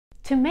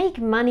To make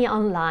money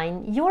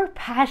online, your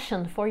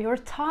passion for your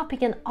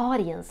topic and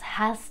audience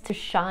has to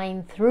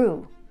shine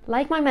through.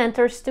 Like my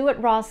mentor Stuart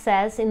Ross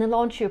says in the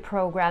Launch You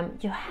program,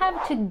 you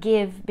have to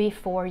give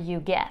before you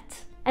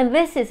get. And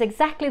this is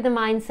exactly the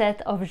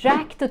mindset of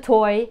Jacques du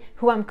Toit,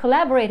 who I'm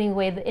collaborating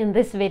with in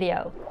this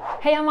video.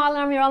 Hey, I'm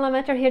Malin, I'm your online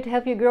mentor here to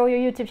help you grow your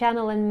YouTube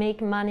channel and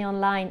make money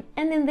online.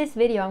 And in this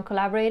video, I'm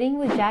collaborating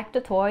with Jacques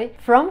du Toit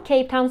from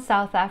Capetown,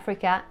 South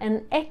Africa,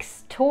 an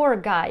ex-tour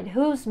guide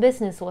whose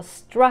business was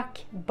struck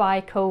by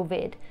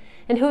COVID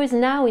and who is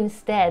now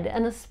instead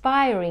an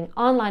aspiring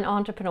online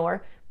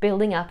entrepreneur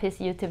building up his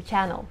YouTube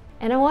channel.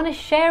 And I want to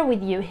share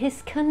with you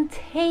his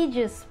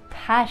contagious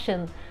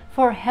passion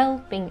for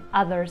helping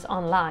others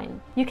online.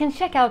 You can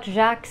check out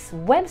Jacques'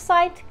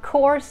 website,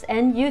 course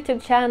and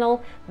YouTube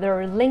channel.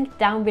 They're linked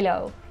down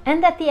below.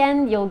 And at the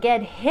end, you'll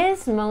get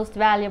his most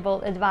valuable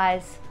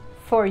advice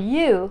for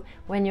you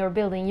when you're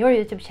building your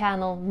YouTube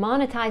channel,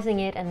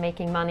 monetizing it and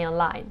making money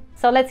online.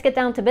 So let's get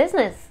down to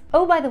business.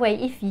 Oh, by the way,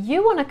 if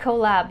you want to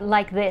collab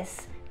like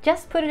this,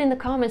 just put it in the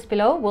comments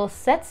below. We'll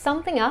set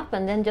something up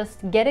and then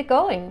just get it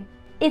going.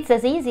 It's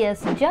as easy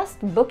as just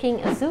booking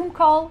a Zoom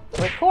call,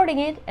 recording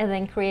it, and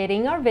then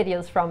creating our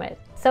videos from it.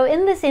 So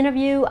in this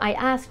interview, I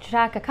asked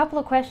Jacques a couple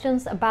of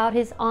questions about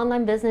his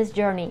online business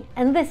journey,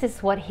 and this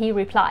is what he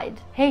replied.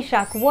 Hey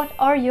Jacques, what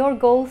are your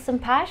goals and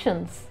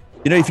passions?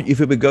 You know, if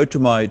we go to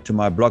my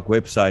blog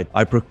website,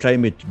 I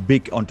proclaim it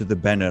big onto the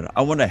banner.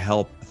 I want to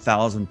help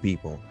 1,000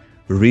 people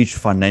reach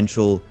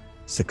financial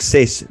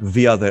success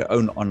via their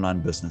own online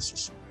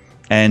businesses.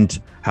 And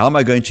how am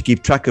I going to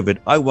keep track of it?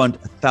 I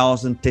want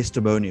 1,000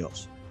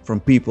 testimonials from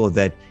people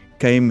that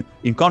came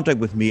in contact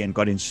with me and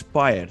got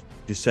inspired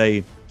to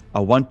say, I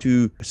want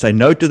to say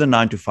no to the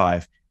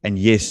 9-to-5 and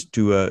yes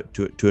to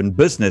a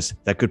business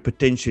that could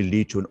potentially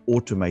lead to an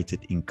automated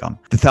income.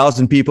 The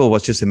 1,000 people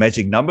was just a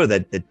magic number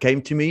that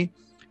came to me.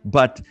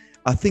 But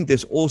I think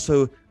there's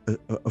also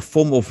a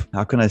form of,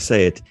 how can I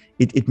say it?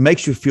 It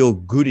makes you feel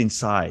good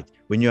inside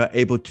when you're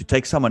able to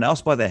take someone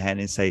else by the hand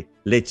and say,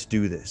 let's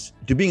do this.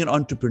 To being an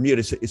entrepreneur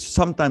is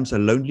sometimes a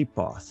lonely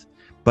path.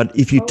 But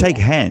if you take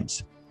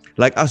hands,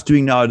 like us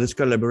doing now this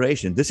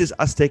collaboration, this is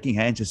us taking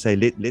hands and say,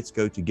 let's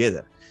go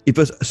together. It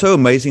was so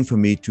amazing for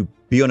me to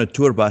be on a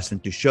tour bus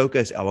and to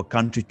showcase our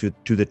country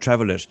to the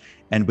travelers.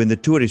 And when the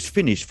tour is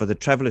finished, for the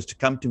travelers to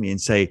come to me and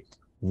say,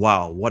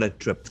 wow, what a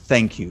trip,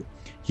 thank you.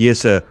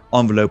 Here's an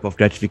envelope of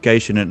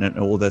gratification and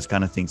all those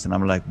kind of things. And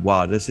I'm like,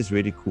 wow, this is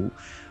really cool.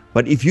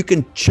 But if you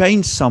can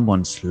change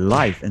someone's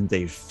life and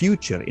their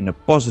future in a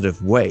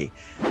positive way,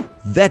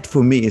 that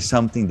for me is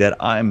something that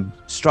I'm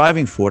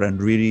striving for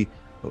and really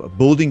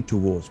building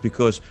towards,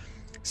 because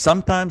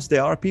sometimes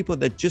there are people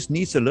that just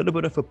needs a little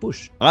bit of a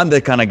push. I'm the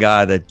kind of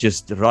guy that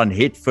just run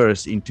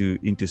headfirst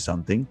into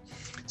something.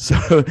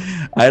 So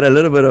I had a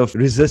little bit of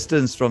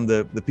resistance from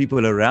the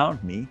people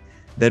around me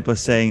that was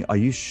saying, are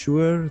you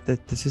sure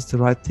that this is the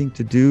right thing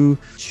to do?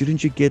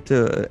 Shouldn't you get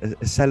a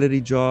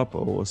salary job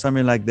or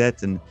something like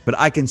that? But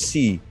I can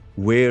see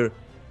where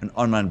an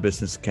online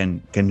business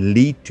can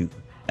lead to.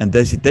 And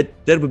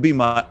that would be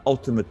my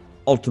ultimate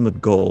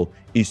goal,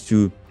 is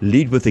to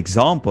lead with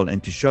example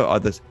and to show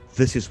others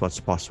this is what's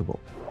possible.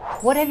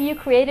 What have you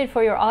created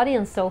for your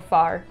audience so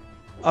far?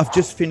 I've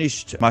just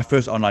finished my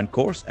first online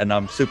course and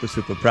I'm super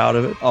proud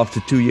of it. After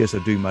 2 years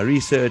of doing my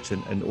research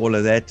and all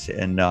of that,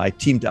 and I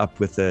teamed up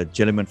with a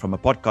gentleman from a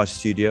podcast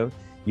studio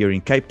here in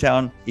Cape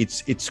Town.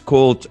 It's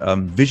called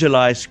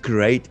Visualize,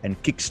 Create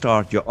and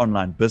Kickstart Your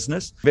Online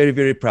Business.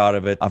 Very proud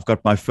of it. I've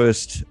got my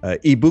first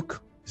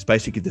ebook. It's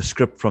basically the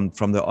script from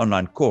the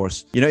online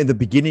course. You know, in the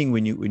beginning,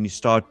 when you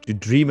start to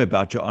dream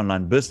about your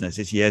online business,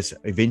 it's yes,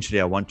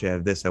 eventually I want to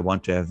have this, I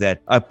want to have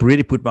that. I've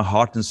really put my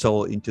heart and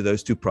soul into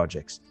those two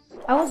projects.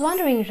 I was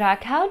wondering,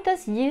 Jacques, how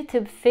does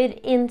YouTube fit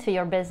into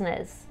your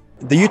business?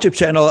 The YouTube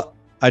channel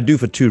I do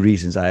for two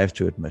reasons, I have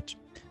to admit.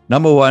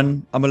 Number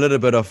one, I'm a little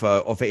bit of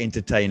an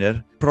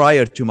entertainer.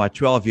 Prior to my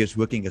 12 years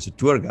working as a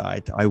tour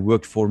guide, I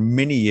worked for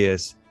many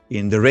years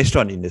in the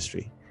restaurant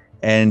industry.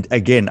 And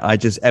again, I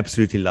just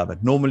absolutely love it.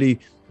 Normally,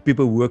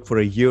 people work for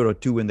a year or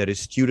two when they're a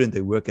student,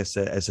 they work as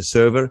a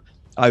server.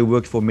 I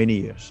worked for many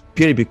years,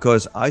 purely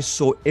because I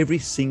saw every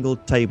single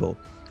table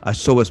I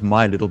saw as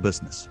my little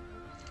business.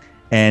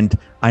 And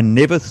I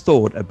never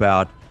thought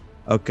about,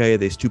 okay,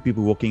 there's two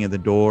people walking in the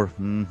door,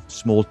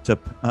 small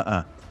tip.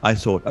 I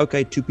thought,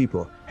 okay, two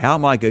people. How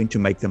am I going to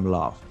make them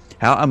laugh?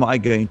 How am I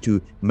going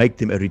to make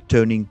them a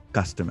returning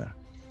customer?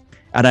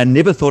 And I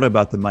never thought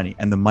about the money,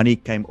 and the money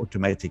came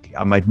automatically.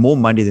 I made more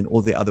money than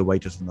all the other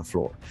waiters on the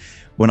floor.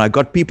 When I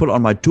got people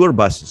on my tour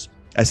buses,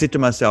 I said to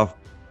myself,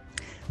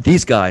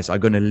 these guys are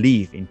going to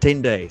leave in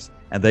 10 days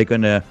and they're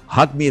going to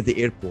hug me at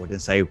the airport and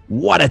say,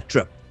 what a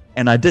trip.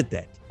 And I did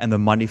that, and the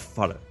money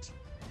followed.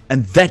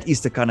 And that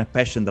is the kind of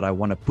passion that I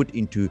want to put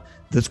into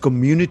this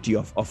community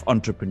of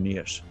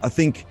entrepreneurs. I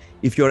think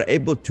if you're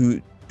able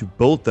to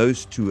build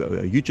those two,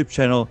 a YouTube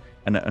channel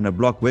and a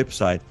blog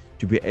website,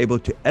 to be able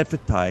to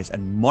advertise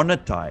and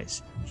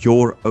monetize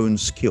your own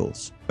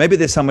skills. Maybe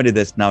there's somebody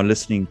that's now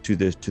listening to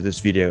this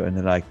video and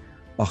they're like,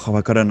 oh,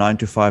 I got a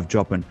 9-to-5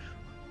 job and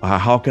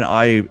How can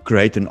I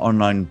create an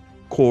online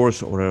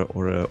course or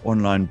a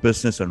online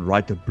business and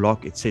write a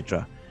blog,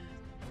 etc.?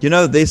 You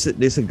know, there's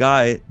a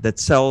guy that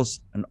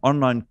sells an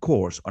online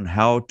course on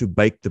how to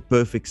bake the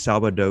perfect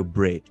sourdough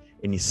bread,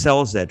 and he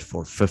sells that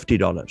for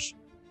 $50.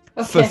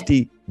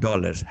 Okay.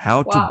 $50.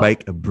 How to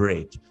bake a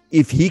bread.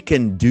 If he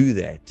can do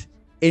that,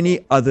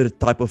 any other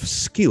type of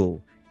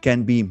skill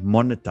can be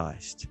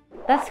monetized.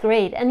 That's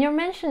great. And you're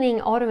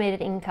mentioning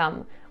automated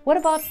income. What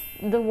about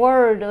the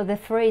word or the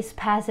phrase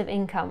passive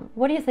income?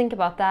 What do you think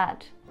about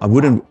that? I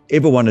wouldn't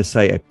ever want to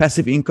say a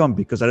passive income,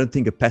 because I don't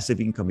think a passive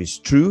income is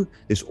true.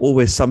 There's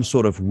always some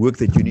sort of work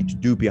that you need to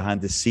do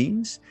behind the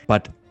scenes,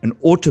 but an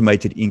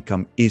automated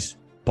income is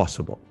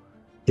possible,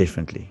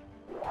 definitely.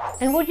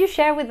 And would you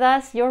share with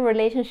us your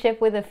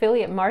relationship with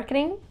affiliate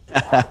marketing?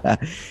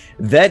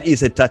 That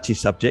is a touchy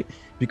subject,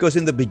 because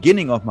in the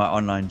beginning of my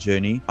online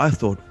journey, I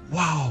thought,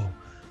 wow,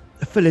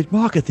 affiliate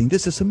marketing,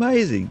 this is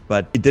amazing.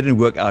 But it didn't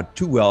work out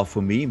too well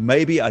for me.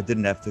 Maybe I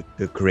didn't have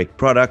the correct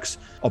products.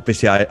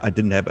 Obviously, I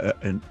didn't have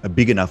a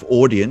big enough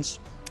audience,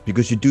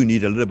 because you do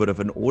need a little bit of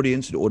an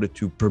audience in order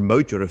to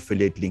promote your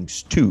affiliate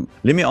links too.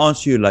 Let me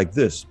answer you like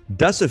this.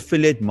 Does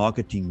affiliate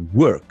marketing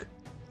work?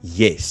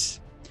 Yes.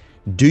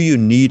 Do you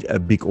need a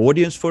big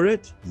audience for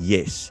it?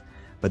 Yes.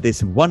 But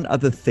there's one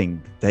other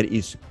thing that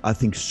is, I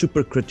think,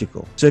 super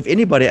critical. So if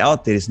anybody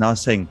out there is now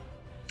saying,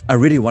 I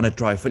really want to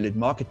try affiliate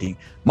marketing,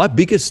 my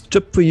biggest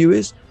tip for you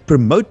is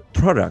promote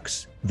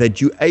products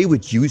that you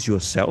would use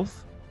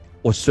yourself,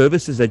 or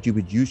services that you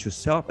would use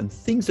yourself, and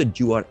things that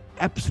you are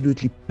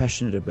absolutely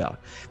passionate about,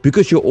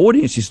 because your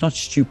audience is not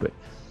stupid.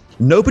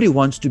 Nobody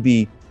wants to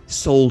be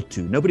sold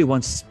to. Nobody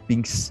wants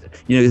being,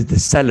 the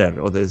seller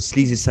or the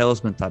sleazy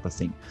salesman type of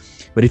thing.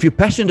 But if you're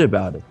passionate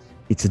about it,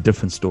 it's a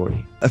different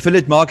story.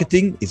 Affiliate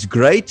marketing is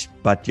great,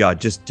 but yeah,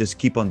 just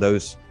keep on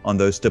those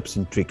tips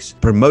and tricks.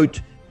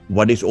 Promote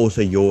what is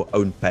also your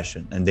own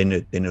passion, and then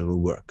it will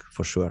work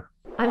for sure.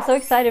 I'm so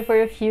excited for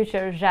your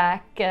future,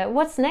 Jacques.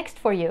 What's next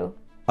for you?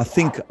 I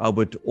think I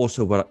would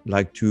also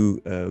like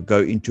to go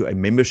into a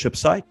membership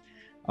site.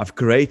 I've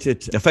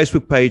created a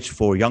Facebook page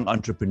for young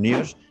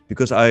entrepreneurs,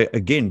 because I,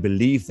 again,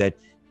 believe that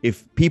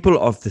if people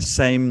of the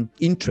same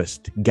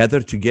interest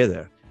gather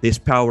together, there's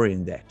power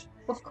in that.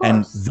 Of course.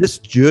 And this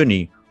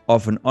journey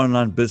of an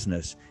online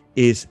business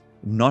is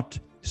not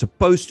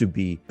supposed to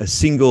be a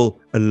single,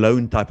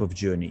 alone type of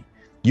journey.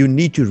 You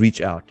need to reach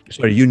out.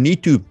 Sorry, you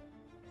need to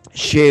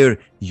share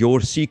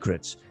your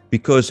secrets,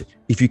 because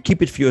if you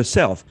keep it for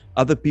yourself,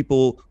 other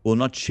people will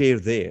not share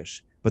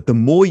theirs. But the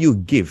more you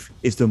give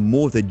is the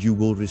more that you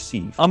will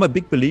receive. I'm a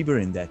big believer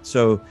in that.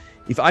 So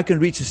if I can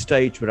reach a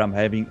stage where I'm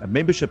having a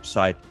membership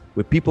site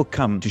where people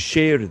come to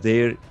share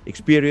their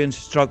experience,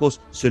 struggles,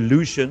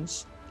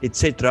 solutions,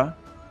 etc.,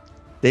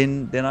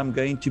 then I'm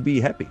going to be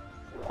happy.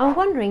 I'm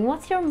wondering,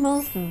 what's your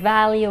most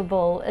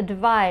valuable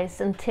advice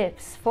and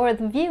tips for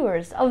the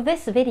viewers of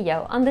this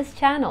video on this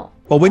channel?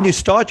 Well, when you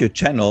start your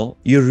channel,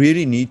 you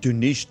really need to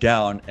niche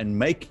down and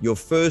make your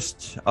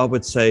first, I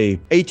would say,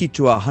 80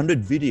 to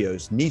 100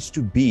 videos needs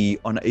to be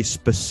on a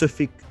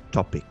specific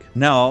topic.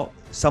 Now,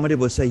 somebody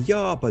will say,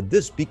 yeah, but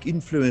this big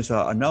influencer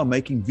are now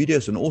making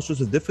videos on all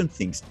sorts of different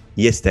things.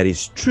 Yes, that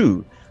is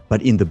true.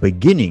 But in the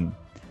beginning,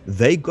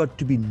 they got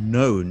to be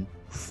known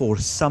for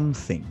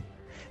something.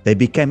 They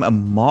became a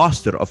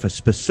master of a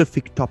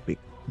specific topic.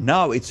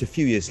 Now it's a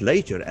few years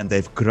later and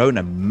they've grown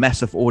a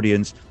massive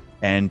audience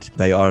and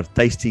they are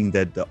tasting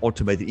that the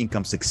automated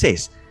income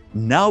success.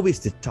 Now is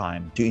the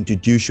time to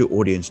introduce your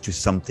audience to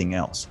something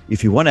else.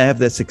 If you want to have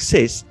that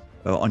success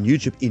on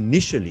YouTube,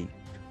 initially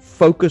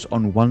focus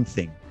on one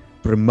thing.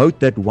 Promote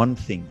that one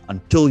thing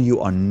until you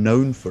are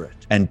known for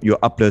it, and your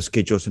upload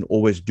schedules, and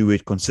always do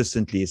it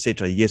consistently,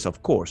 etc. Yes,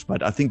 of course.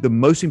 But I think the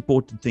most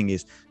important thing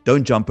is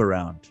don't jump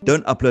around.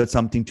 Don't upload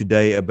something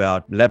today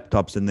about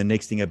laptops and the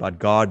next thing about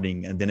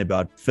gardening and then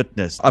about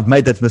fitness. I've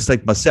made that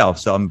mistake myself.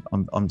 So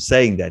I'm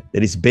saying that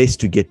it's best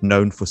to get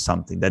known for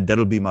something.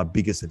 That'll be my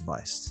biggest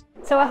advice.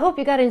 So I hope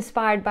you got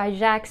inspired by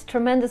Jacques'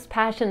 tremendous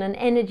passion and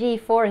energy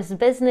for his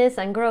business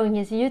and growing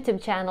his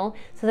YouTube channel,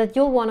 so that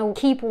you'll want to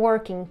keep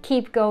working,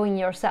 keep going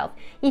yourself.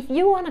 If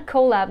you want a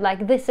collab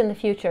like this in the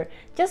future,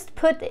 just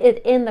put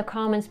it in the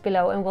comments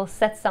below and we'll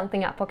set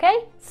something up,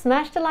 okay?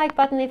 Smash the like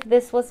button if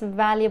this was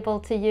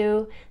valuable to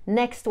you.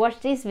 Next,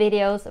 watch these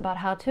videos about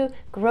how to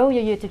grow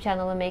your YouTube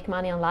channel and make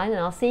money online, and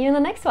I'll see you in the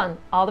next one.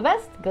 All the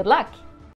best, good luck!